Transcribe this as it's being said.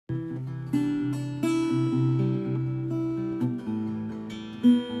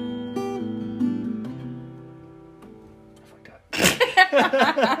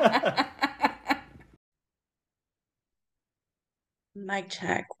Mic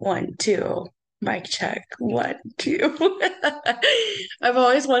check, one, two. Mic check, one, two. I've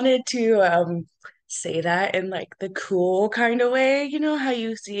always wanted to say that in like the cool kind of way. You know how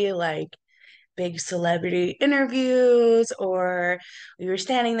you see like big celebrity interviews, or you're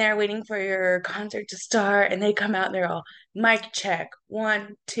standing there waiting for your concert to start and they come out and they're all mic check,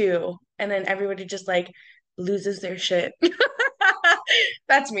 one, two, and then everybody just like loses their shit.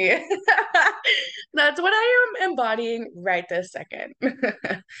 That's me. That's what I am embodying right this second.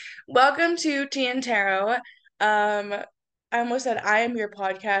 Welcome to Tea and Tarot. I almost said I am your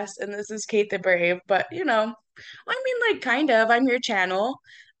podcast and this is Kate the Brave, but I mean, like, kind of. I'm your channel.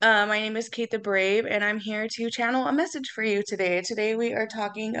 My name is Kate the Brave, and I'm here to channel a message for you today. Today, we are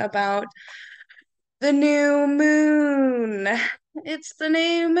talking about the new moon. It's the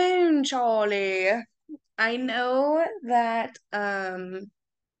new moon, Charlie. I know that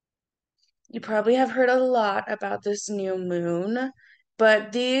you probably have heard a lot about this new moon,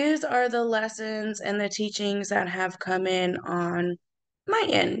 but these are the lessons and the teachings that have come in on my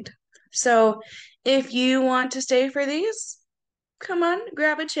end. So, if you want to stay for these, come on,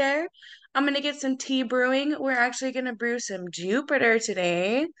 grab a chair. I'm gonna get some tea brewing. We're actually gonna brew some Jupiter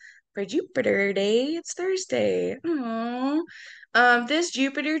today. For Jupiter Day, it's Thursday. Aww. This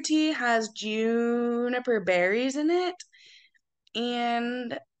Jupiter tea has juniper berries in it,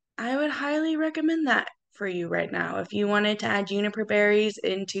 and I would highly recommend that for you right now. If you wanted to add juniper berries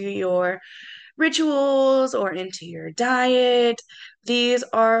into your rituals or into your diet, these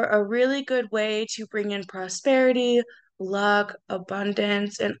are a really good way to bring in prosperity, luck,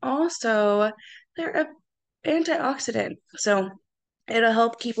 abundance, and also they're an antioxidant. So it'll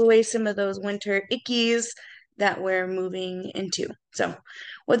help keep away some of those winter ickies that we're moving into. So,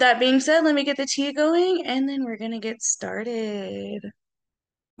 with that being said, let me get the tea going and then we're going to get started.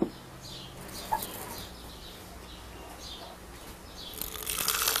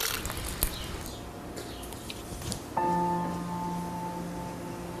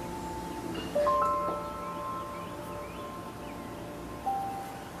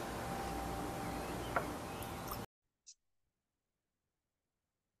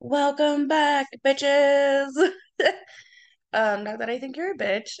 Welcome back, bitches. Not that I think you're a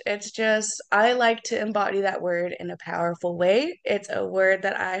bitch. It's just I like to embody that word in a powerful way. It's a word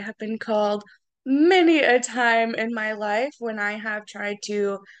that I have been called many a time in my life when I have tried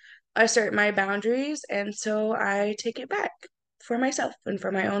to assert my boundaries, and so I take it back for myself and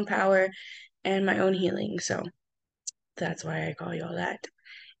for my own power and my own healing. So that's why I call you all that.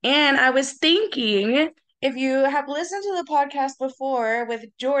 And I was thinking, if you have listened to the podcast before with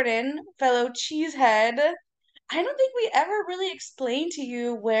Jordan, fellow cheesehead, I don't think we ever really explained to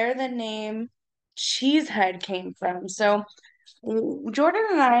you where the name cheesehead came from. So, Jordan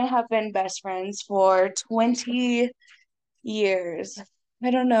and I have been best friends for 20 years. I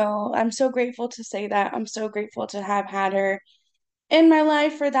don't know. I'm so grateful to say that. I'm so grateful to have had her in my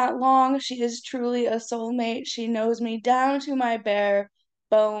life for that long. She is truly a soulmate. She knows me down to my bare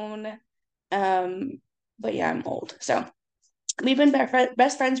bone. Um, but yeah, I'm old. So we've been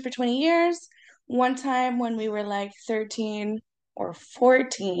best friends for 20 years. One time when we were like 13 or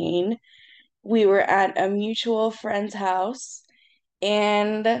 14, we were at a mutual friend's house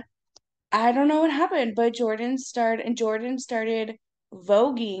and I don't know what happened, but Jordan started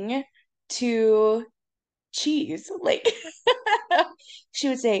voguing to cheese. Like she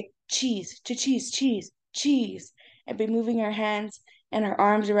would say cheese to cheese, cheese, cheese, and be moving her hands and her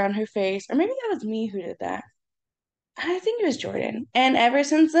arms around her face. Or maybe that was me who did that. I think it was Jordan. And ever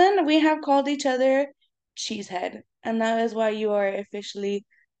since then, we have called each other Cheesehead. And that is why you are officially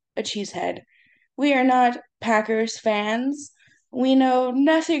a Cheesehead. We are not Packers fans. We know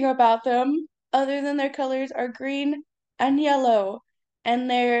nothing about them other than their colors are green and yellow. And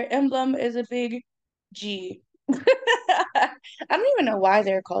their emblem is a big G. I don't even know why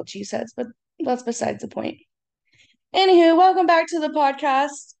they're called Cheeseheads, but that's besides the point. Anywho, welcome back to the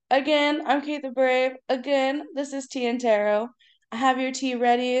podcast. Again, I'm Kate the Brave. Again, this is Tea and Tarot. I have your tea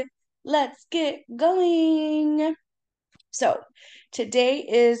ready. Let's get going. So, today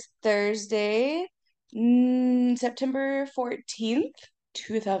is Thursday, September 14th,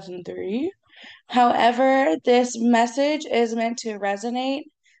 2003. However, this message is meant to resonate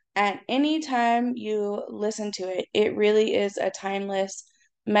at any time you listen to it. It really is a timeless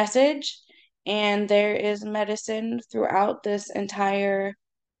message, and there is medicine throughout this entire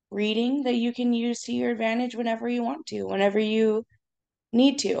reading that you can use to your advantage whenever you want to, whenever you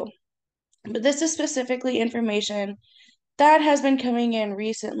need to. But this is specifically information that has been coming in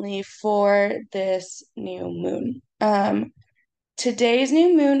recently for this new moon. Today's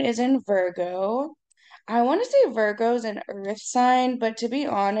new moon is in Virgo. I want to say Virgo's an earth sign, but to be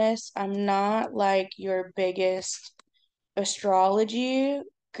honest, I'm not like your biggest astrology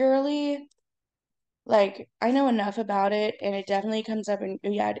girly. Like, I know enough about it, and it definitely comes up in,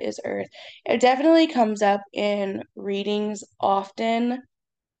 yeah, it is earth. It definitely comes up in readings often.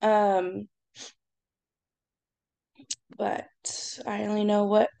 Um, but I only know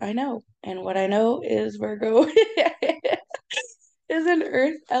what I know, and what I know is Virgo is an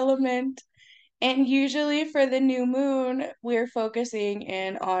earth element. And usually for the new moon, we're focusing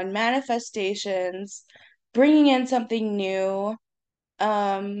in on manifestations, bringing in something new,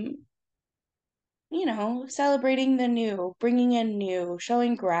 um, celebrating the new, bringing in new,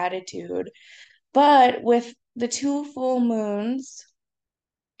 showing gratitude. But with the two full moons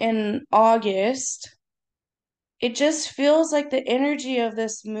in August, it just feels like the energy of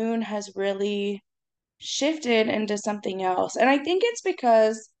this moon has really shifted into something else. And I think it's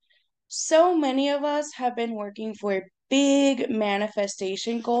because so many of us have been working for big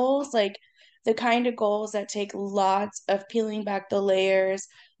manifestation goals, like the kind of goals that take lots of peeling back the layers,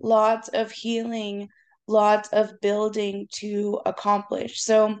 lots of healing, lots of building to accomplish.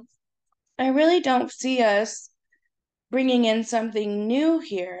 So I really don't see us bringing in something new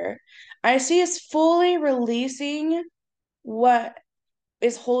here. I see us fully releasing what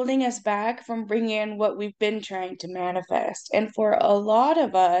is holding us back from bringing in what we've been trying to manifest. And for a lot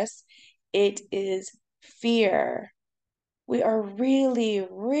of us, it is fear. We are really,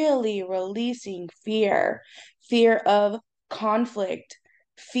 really releasing fear, fear of conflict,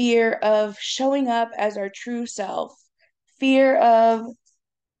 fear of showing up as our true self, fear of,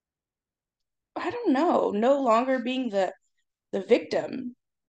 I don't know, no longer being the victim.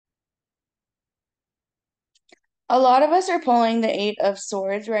 A lot of us are pulling the Eight of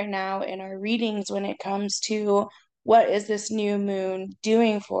Swords right now in our readings when it comes to what is this new moon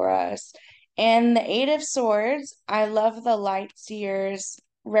doing for us. And the Eight of Swords, I love the Light Seer's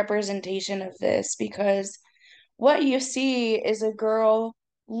representation of this because what you see is a girl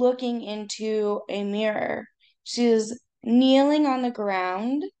looking into a mirror. She's kneeling on the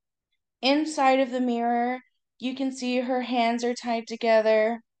ground. Inside of the mirror, you can see her hands are tied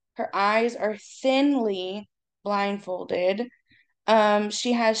together. Her eyes are thinly blindfolded.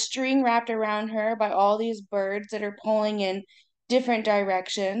 She has string wrapped around her by all these birds that are pulling in different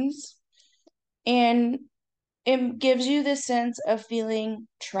directions. And it gives you this sense of feeling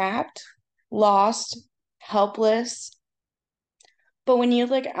trapped, lost, helpless. But when you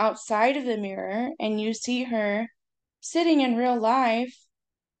look outside of the mirror and you see her sitting in real life,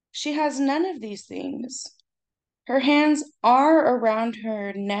 she has none of these things. Her hands are around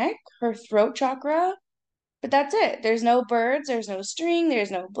her neck, her throat chakra, but that's it. There's no birds, there's no string, there's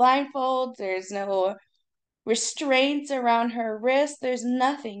no blindfold, there's no restraints around her wrist, there's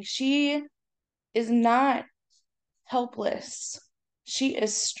nothing. She is not helpless. She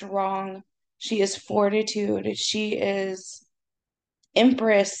is strong. She is fortitude. She is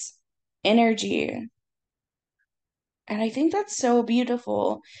empress energy. And I think that's so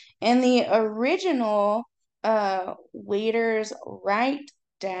beautiful. And the original Waiter's Right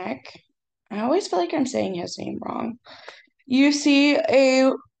deck, I always feel like I'm saying his name wrong. You see a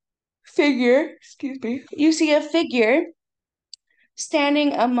you see a figure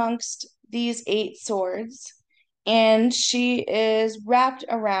standing amongst these eight swords, and she is wrapped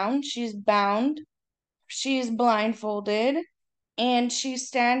around, she's bound, she's blindfolded, and she's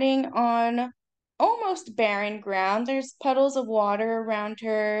standing on almost barren ground. There's puddles of water around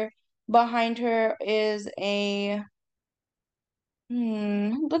her. Behind her is a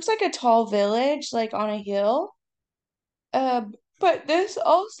looks like a tall village, like on a hill. Uh, but this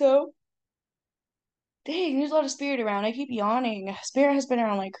also, dang, there's a lot of spirit around. I keep yawning. Spirit has been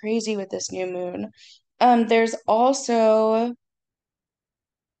around like crazy with this new moon. There's also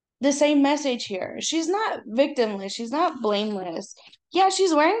the same message here. She's not victimless. She's not blameless. Yeah,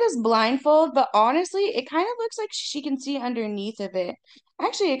 she's wearing this blindfold, but honestly, it kind of looks like she can see underneath of it.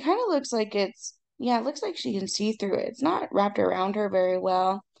 Actually, it kind of looks like yeah, it looks like she can see through it. It's not wrapped around her very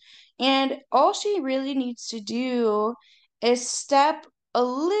well. And all she really needs to do is step a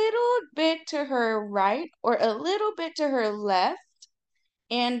little bit to her right or a little bit to her left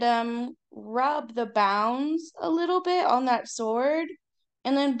and rub the bounds a little bit on that sword,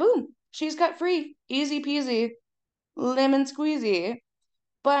 and then boom, she's got free, easy peasy, lemon squeezy.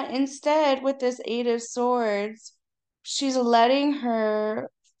 But instead, with this Eight of Swords, she's letting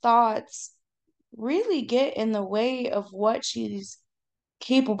her thoughts really get in the way of what she's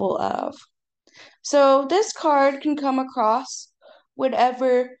capable of. So this card can come across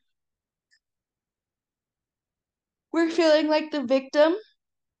whatever we're feeling like the victim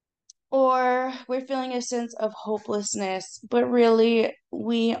or we're feeling a sense of hopelessness, but really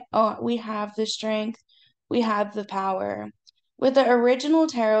we have the strength, we have the power. With the original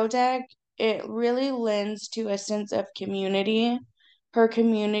tarot deck, it really lends to a sense of community. Her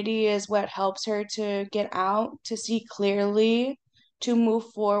community is what helps her to get out, to see clearly, to move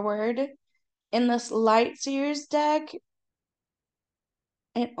forward. In this Light Seers deck,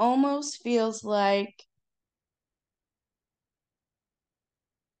 it almost feels like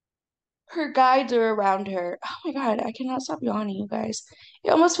her guides are around her. Oh my God, I cannot stop yawning, you guys.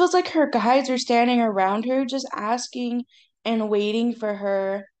 It almost feels like her guides are standing around her, just asking and waiting for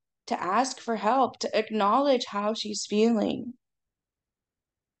her to ask for help, to acknowledge how she's feeling.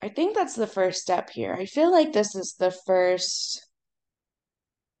 I think that's the first step here. I feel like this is the first,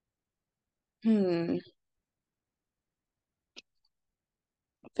 hmm,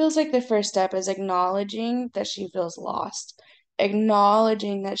 feels like the first step is acknowledging that she feels lost,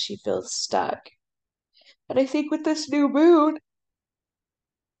 acknowledging that she feels stuck. But I think with this new moon,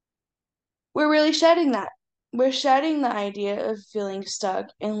 we're really shedding that. We're shedding the idea of feeling stuck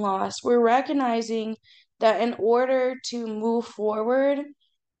and lost. We're recognizing that in order to move forward,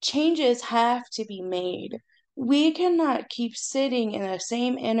 changes have to be made. We cannot keep sitting in the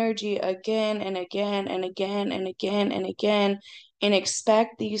same energy again and again and again and again and again and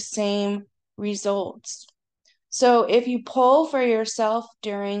expect these same results. So if you pull for yourself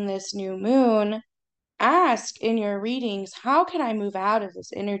during this new moon, ask in your readings, how can I move out of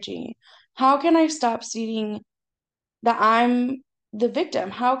this energy? How can I stop seeing that I'm the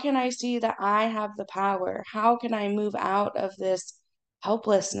victim? How can I see that I have the power? How can I move out of this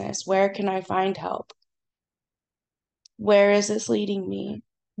helplessness? Where can I find help? Where is this leading me?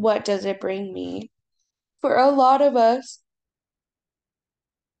 What does it bring me? For a lot of us,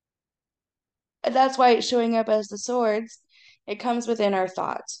 that's why it's showing up as the swords. It comes within our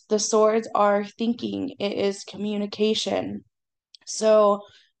thoughts. The swords are thinking, it is communication. So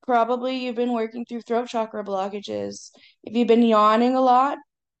probably you've been working through throat chakra blockages. If you've been yawning a lot,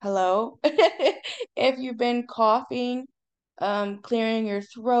 hello. If you've been coughing, clearing your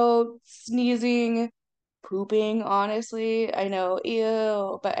throat, sneezing, pooping, honestly, I know,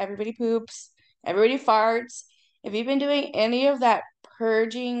 ew, but everybody poops, everybody farts. If you've been doing any of that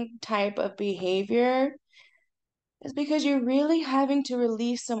purging type of behavior, is because you're really having to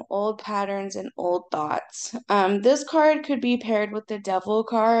release some old patterns and old thoughts. This card could be paired with the Devil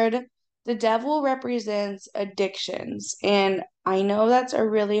card. The Devil represents addictions, and I know that's a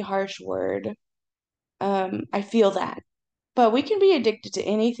really harsh word. I feel that. But we can be addicted to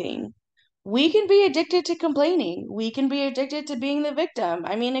anything. We can be addicted to complaining. We can be addicted to being the victim.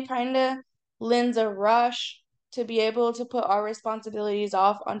 I mean, it kind of lends a rush to be able to put our responsibilities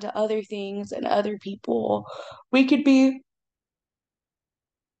off onto other things and other people. We could be,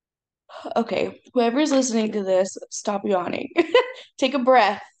 okay, whoever's listening to this, stop yawning. Take a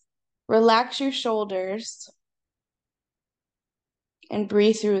breath, relax your shoulders, and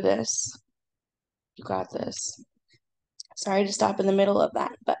breathe through this. You got this. Sorry to stop in the middle of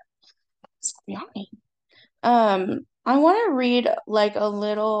that, but stop yawning. I want to read like a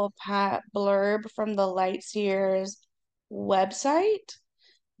little pat blurb from the Lightseers website.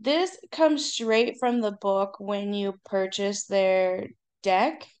 This comes straight from the book when you purchase their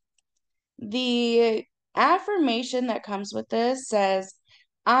deck. The affirmation that comes with this says,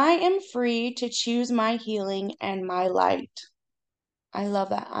 I am free to choose my healing and my light. I love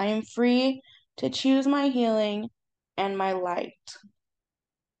that. I am free to choose my healing and my light.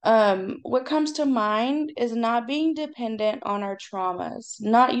 What comes to mind is not being dependent on our traumas,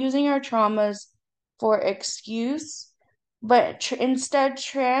 not using our traumas for excuse, but instead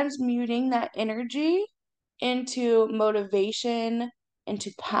transmuting that energy into motivation,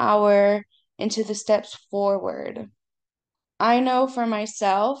 into power, into the steps forward. I know for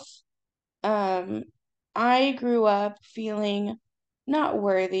myself, um, I grew up feeling not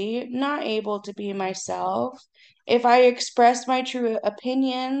worthy, not able to be myself. If I expressed my true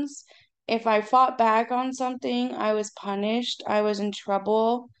opinions, if I fought back on something, I was punished, I was in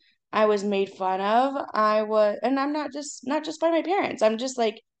trouble, I was made fun of. And I'm not just by my parents, I'm just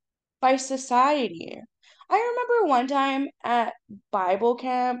like by society. I remember one time at Bible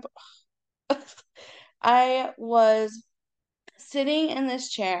camp, I was sitting in this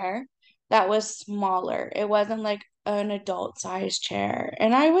chair that was smaller. It wasn't like an adult sized chair.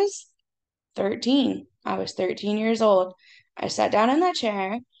 And I was 13. I was 13 years old. I sat down in that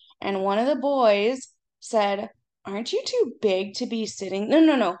chair, and one of the boys said, Aren't you too big to be sitting? No,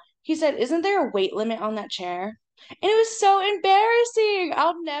 no, no. He said, Isn't there a weight limit on that chair? And it was so embarrassing.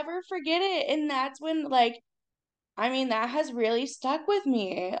 I'll never forget it. And that's when, like, I mean, that has really stuck with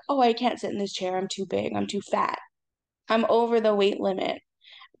me. Oh, I can't sit in this chair. I'm too big. I'm too fat. I'm over the weight limit.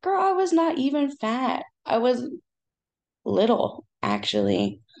 Girl, I was not even fat. I was little,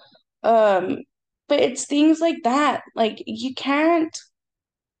 actually. Um, but it's things like that. Like you can't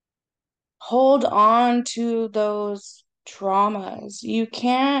hold on to those traumas. You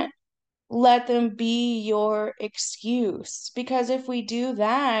can't let them be your excuse because if we do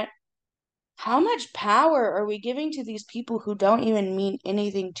that, how much power are we giving to these people who don't even mean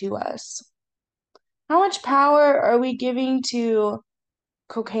anything to us? How much power are we giving to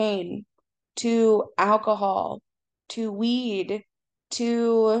cocaine, to alcohol, to weed,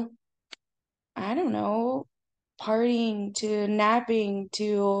 to, I don't know, partying, to napping,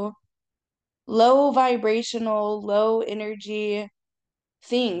 to low vibrational, low energy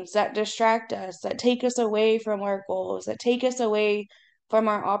things that distract us, that take us away from our goals, that take us away from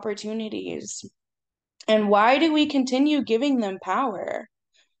our opportunities? And why do we continue giving them power?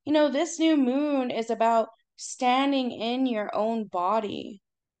 This new moon is about standing in your own body,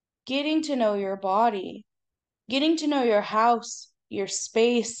 getting to know your body, getting to know your house, your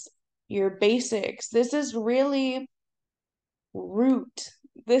space, your basics. This is really root.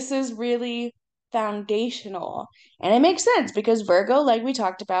 This is really foundational. And it makes sense because Virgo, like we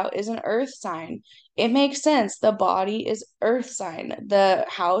talked about, is an earth sign. It makes sense. The body is earth sign, the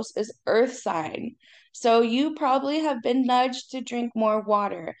house is earth sign. So you probably have been nudged to drink more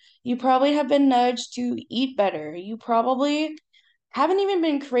water. You probably have been nudged to eat better. You probably haven't even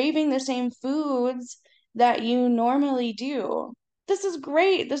been craving the same foods that you normally do. This is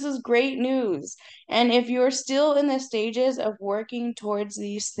great. This is great news. And if you're still in the stages of working towards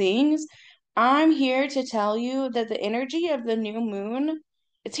these things, I'm here to tell you that the energy of the new moon,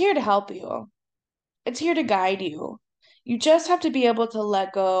 it's here to help you. It's here to guide you. You just have to be able to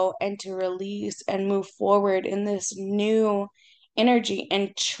let go and to release and move forward in this new energy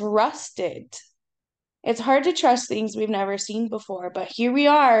and trust it. It's hard to trust things we've never seen before, but here we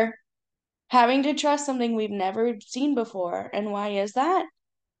are having to trust something we've never seen before. And why is that?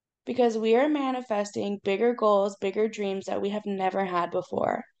 Because we are manifesting bigger goals, bigger dreams that we have never had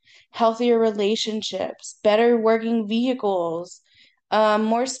before. Healthier relationships, better working vehicles,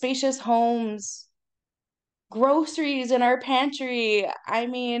 more spacious homes, groceries in our pantry. I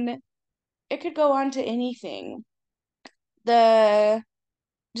mean, it could go on to anything. The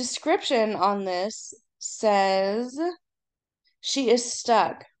description on this says she is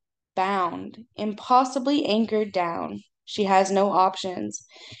stuck, bound, impossibly anchored down. She has no options,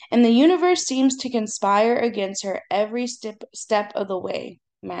 and the universe seems to conspire against her every step of the way.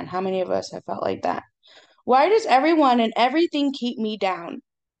 Man, how many of us have felt like that? Why does everyone and everything keep me down?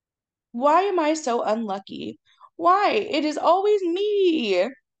 Why am I so unlucky? Why? It is always me.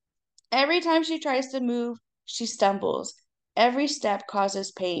 Every time she tries to move, she stumbles. Every step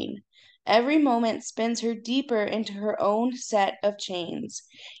causes pain. Every moment spins her deeper into her own set of chains,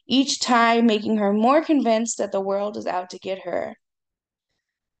 each time making her more convinced that the world is out to get her.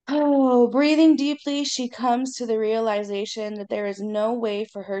 Oh, breathing deeply, she comes to the realization that there is no way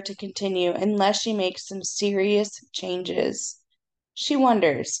for her to continue unless she makes some serious changes. She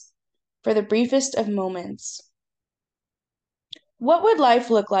wonders, for the briefest of moments, what would life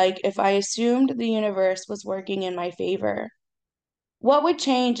look like if I assumed the universe was working in my favor? What would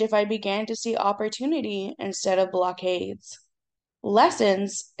change if I began to see opportunity instead of blockades,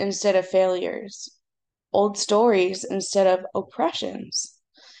 lessons instead of failures, old stories instead of oppressions?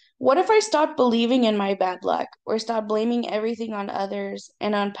 What if I stopped believing in my bad luck or stopped blaming everything on others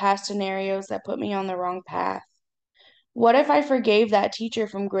and on past scenarios that put me on the wrong path? What if I forgave that teacher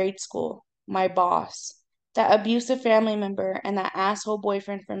from grade school, my boss, that abusive family member, and that asshole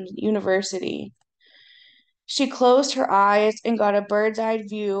boyfriend from university? She closed her eyes and got a bird's eye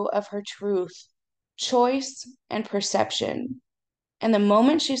view of her truth, choice, and perception. And the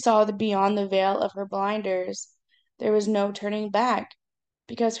moment she saw the beyond the veil of her blinders, there was no turning back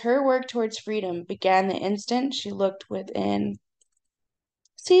because her work towards freedom began the instant she looked within.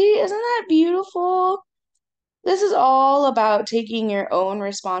 See, isn't that beautiful? This is all about taking your own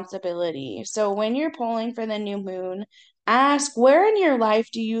responsibility. So when you're pulling for the new moon, ask where in your life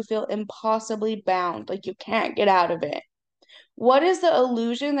do you feel impossibly bound, like you can't get out of it? What is the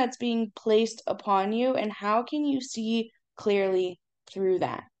illusion that's being placed upon you, and how can you see clearly through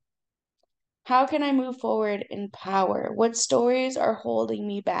that? How can I move forward in power? What stories are holding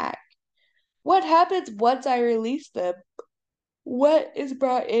me back? What happens once I release them? What is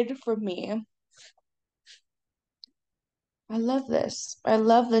brought in from me? I love this. I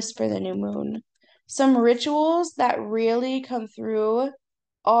love this for the new moon. Some rituals that really come through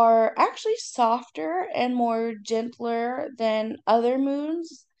are actually softer and more gentler than other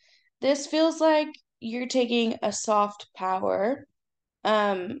moons. This feels like you're taking a soft power.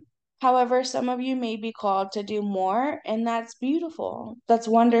 Um, However, some of you may be called to do more, and that's beautiful. That's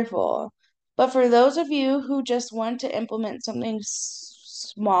wonderful. But for those of you who just want to implement something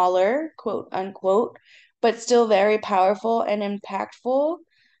smaller, quote unquote, but still very powerful and impactful,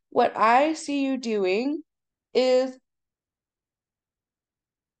 what I see you doing is,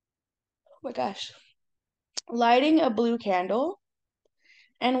 oh my gosh, lighting a blue candle.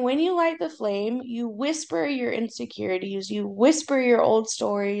 And when you light the flame, you whisper your insecurities, you whisper your old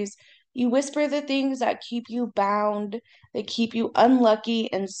stories, you whisper the things that keep you bound, that keep you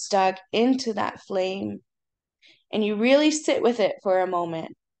unlucky and stuck into that flame. And you really sit with it for a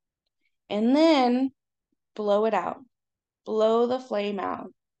moment. And then blow it out. Blow the flame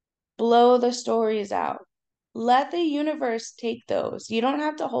out. Blow the stories out. Let the universe take those. You don't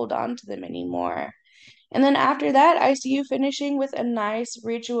have to hold on to them anymore. And then after that, I see you finishing with a nice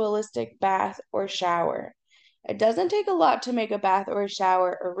ritualistic bath or shower. It doesn't take a lot to make a bath or a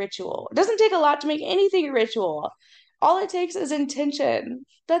shower a ritual. It doesn't take a lot to make anything a ritual. All it takes is intention.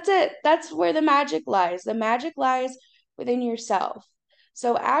 That's it. That's where the magic lies. The magic lies within yourself.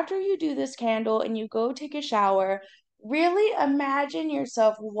 So after you do this candle and you go take a shower, really imagine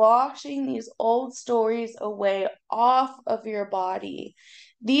yourself washing these old stories away off of your body.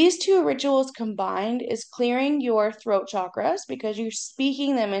 These two rituals combined is clearing your throat chakras because you're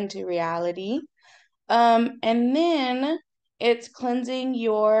speaking them into reality. And then it's cleansing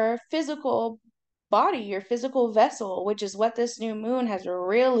your physical body, your physical vessel, which is what this new moon has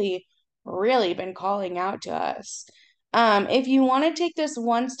really, really been calling out to us. If you want to take this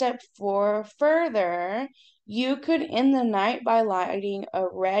one step for further, you could end the night by lighting a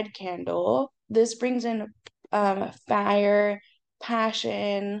red candle. This brings in fire,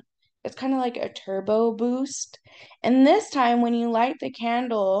 passion. It's kind of like a turbo boost. And this time, when you light the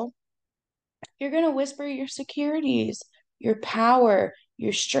candle, you're going to whisper your securities, your power,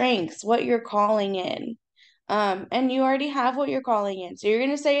 your strengths, what you're calling in. And you already have what you're calling in. So you're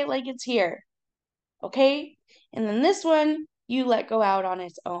going to say it like it's here. Okay? And then this one, you let go out on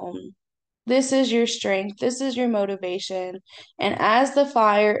its own. This is your strength. This is your motivation. And as the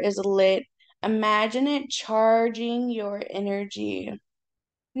fire is lit, imagine it charging your energy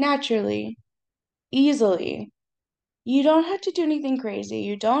naturally, easily. You don't have to do anything crazy.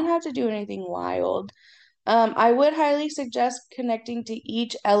 You don't have to do anything wild. I would highly suggest connecting to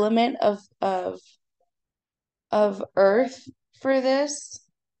each element of Earth for this.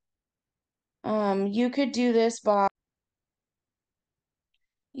 You could do this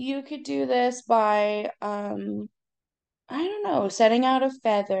by I don't know, setting out a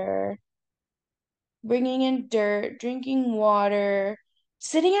feather, bringing in dirt, drinking water,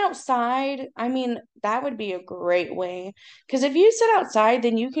 sitting outside. I mean, that would be a great way. Because if you sit outside,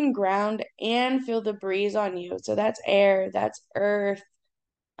 then you can ground and feel the breeze on you. So that's air, that's earth.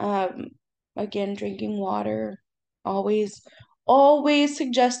 Um, Again, drinking water. Always, always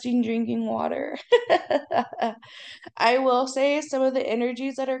suggesting drinking water. I will say some of the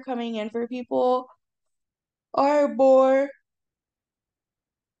energies that are coming in for people are more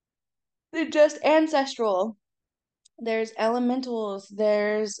than just ancestral. There's elementals,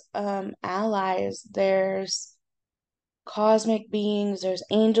 there's allies, there's cosmic beings, there's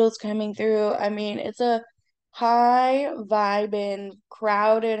angels coming through. I mean, it's a high vibing,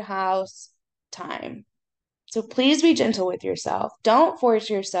 crowded house time. So please be gentle with yourself. Don't force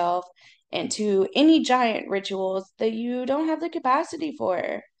yourself into any giant rituals that you don't have the capacity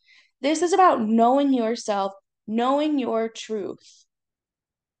for. This is about knowing yourself, knowing your truth.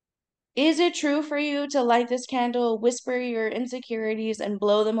 Is it true for you to light this candle, whisper your insecurities, and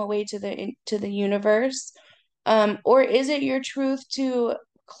blow them away to the universe? Or is it your truth to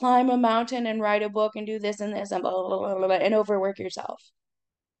climb a mountain and write a book and do this and this and blah, blah, blah, blah, blah, and overwork yourself?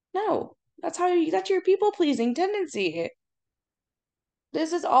 No, that's your people pleasing tendency.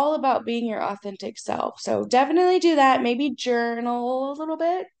 This is all about being your authentic self. So definitely do that. Maybe journal a little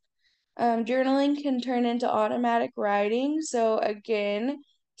bit. Journaling can turn into automatic writing. So again,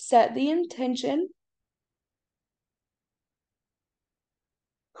 set the intention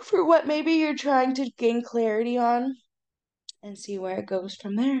for what maybe you're trying to gain clarity on and see where it goes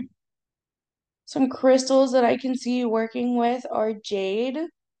from there. Some crystals that I can see you working with are jade.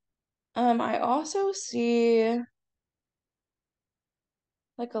 I also see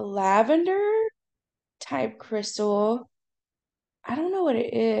like a lavender type crystal. I don't know what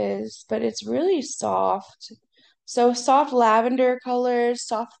it is, but it's really soft. So soft lavender colors,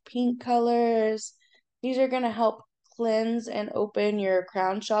 soft pink colors. These are going to help cleanse and open your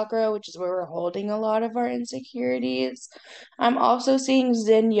crown chakra, which is where we're holding a lot of our insecurities. I'm also seeing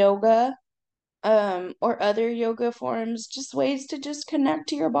Zen yoga, or other yoga forms, just ways to just connect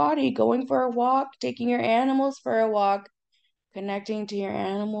to your body, going for a walk, taking your animals for a walk, connecting to your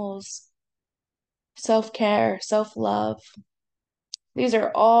animals, self-care, self-love. These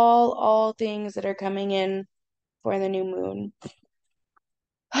are all things that are coming in for the new moon.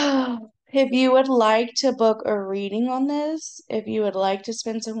 If you would like to book a reading on this, if you would like to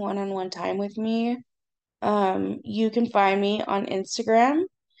spend some one-on-one time with me, you can find me on Instagram.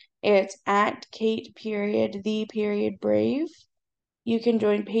 It's at Kate period the period brave. You can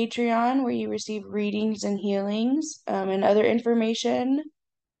join Patreon where you receive readings and healings, and other information,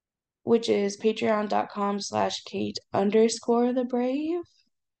 which is patreon.com/Kate underscore the brave.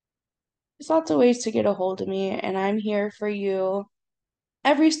 There's lots of ways to get a hold of me, and I'm here for you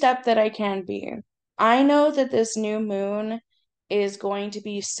every step that I can be. I know that this new moon is going to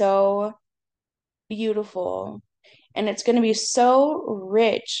be so beautiful, and it's going to be so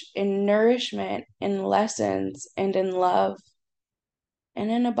rich in nourishment, in lessons, and in love,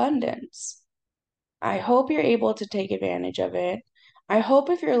 and in abundance. I hope you're able to take advantage of it. I hope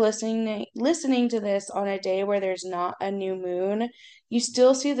if you're listening to this on a day where there's not a new moon, you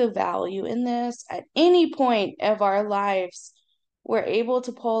still see the value in this. At any point of our lives, we're able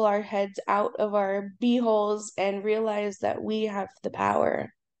to pull our heads out of our beeholes and realize that we have the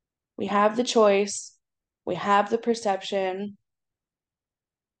power. We have the choice. We have the perception.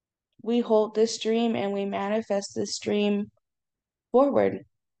 We hold this dream and we manifest this dream forward.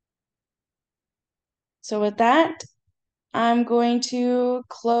 So with that, I'm going to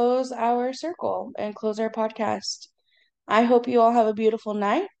close our circle and close our podcast. I hope you all have a beautiful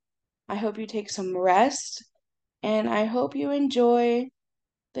night. I hope you take some rest, and I hope you enjoy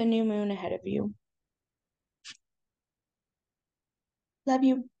the new moon ahead of you. Love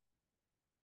you.